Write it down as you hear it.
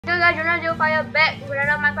So guys, Jonah05 back with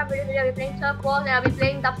another Minecraft video. Today I'll be playing Turf Wars and I'll be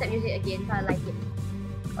playing dubstep music again, so I like it.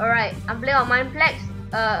 Alright, I'm playing on Mineplex.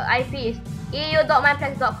 IP is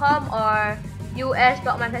eu.mineplex.com or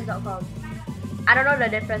us.mineplex.com. I don't know the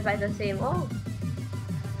difference, but it's the same. Oh,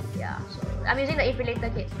 yeah. So I'm using the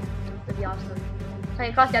Infillator kit to be awesome. So I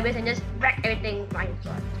can cross their base and just wreck everything with my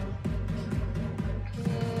sword. Okay,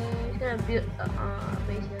 just gonna build a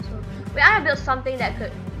base here. So wait, I wanna build something that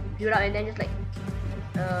could build up and then just like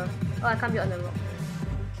oh, I can't build on the rock.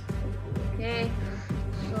 Okay,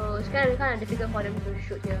 so it's gonna be kind of difficult for them to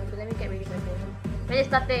shoot here. So let me get ready for this. When it's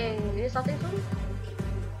starting? Is it starting soon?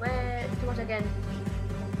 Wait, 2 more seconds.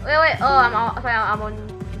 Wait. Oh, I'm on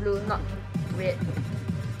blue, not red.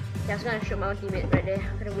 Yeah, I was gonna shoot my own teammate right there.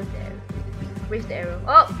 I could have waste the arrow.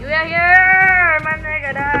 Oh, you are here! My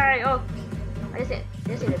nigga die! Oh, I just said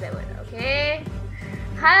the bad word. Okay.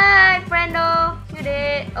 Hi, friendo. You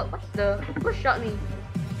did. Oh, what the? Who shot me?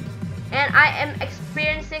 And I am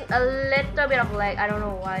experiencing a little bit of lag. I don't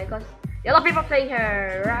know why, because there are a lot of people playing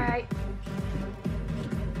here, right?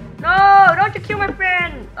 No, don't you kill my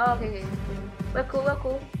friend! Oh, okay. We're cool.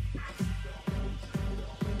 Okay.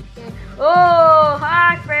 Oh,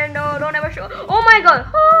 hi, friendo. Don't ever show. Oh my god!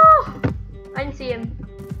 Oh, I didn't see him.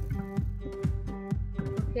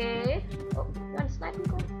 Okay. Oh, you want sniping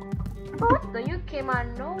gun? What the? You came out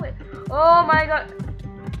of nowhere. Oh my god.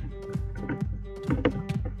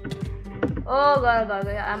 Oh god.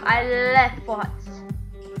 I left bots.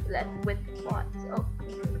 Left with bots. Oh.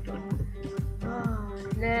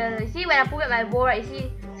 You see when I pull out my bow, right? You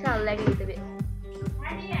see it's kind of lagging a little bit.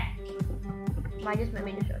 I just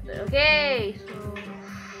made the shot. Okay, so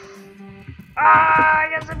I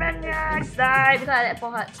got some maniacs die because I let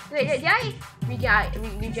 4 hearts. Wait, did I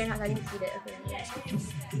regen hearts? I didn't see that. Okay.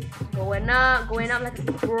 Going up like a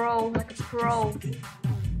pro.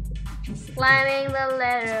 Climbing the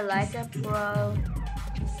ladder like a pro.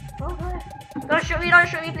 Oh god. Don't shoot me,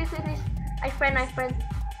 please. I friend.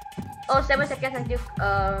 Oh, 7 seconds until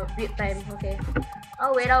build time. Okay.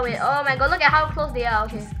 Oh wait. Oh my god, look at how close they are.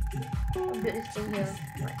 Okay. I'll build this thing here.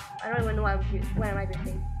 I don't even know what am I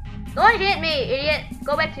building. Don't hit me, idiot!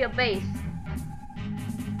 Go back to your base.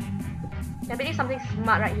 I'm building something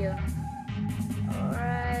smart right here.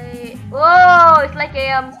 Alright. Whoa! It's like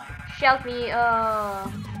a shelf me.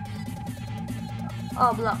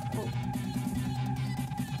 Oh, block. Oh.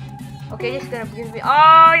 Okay, this is gonna give me.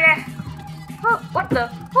 Oh yeah! Oh, what the?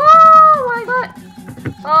 Oh my god!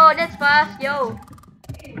 Oh, that's fast, yo!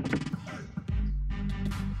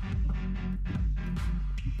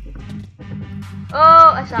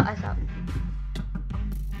 Oh, I suck.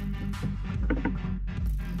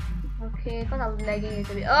 Okay, because I was lagging a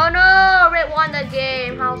little bit. Oh no! Red won the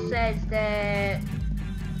game. How sad is that?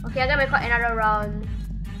 Okay, I'm gonna record another round.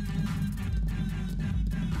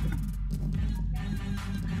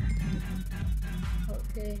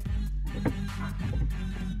 Okay.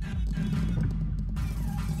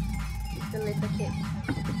 The little kid.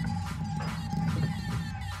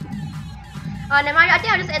 Never mind, I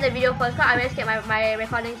think I'll just end the video first because I always get my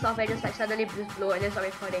recording software just like suddenly just blow and then start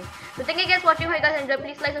recording. So thank you guys for watching. Hope you guys enjoyed.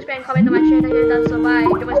 Please like, subscribe, and comment on my channel if you haven't done so. Bye.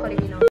 Everybody's calling me now.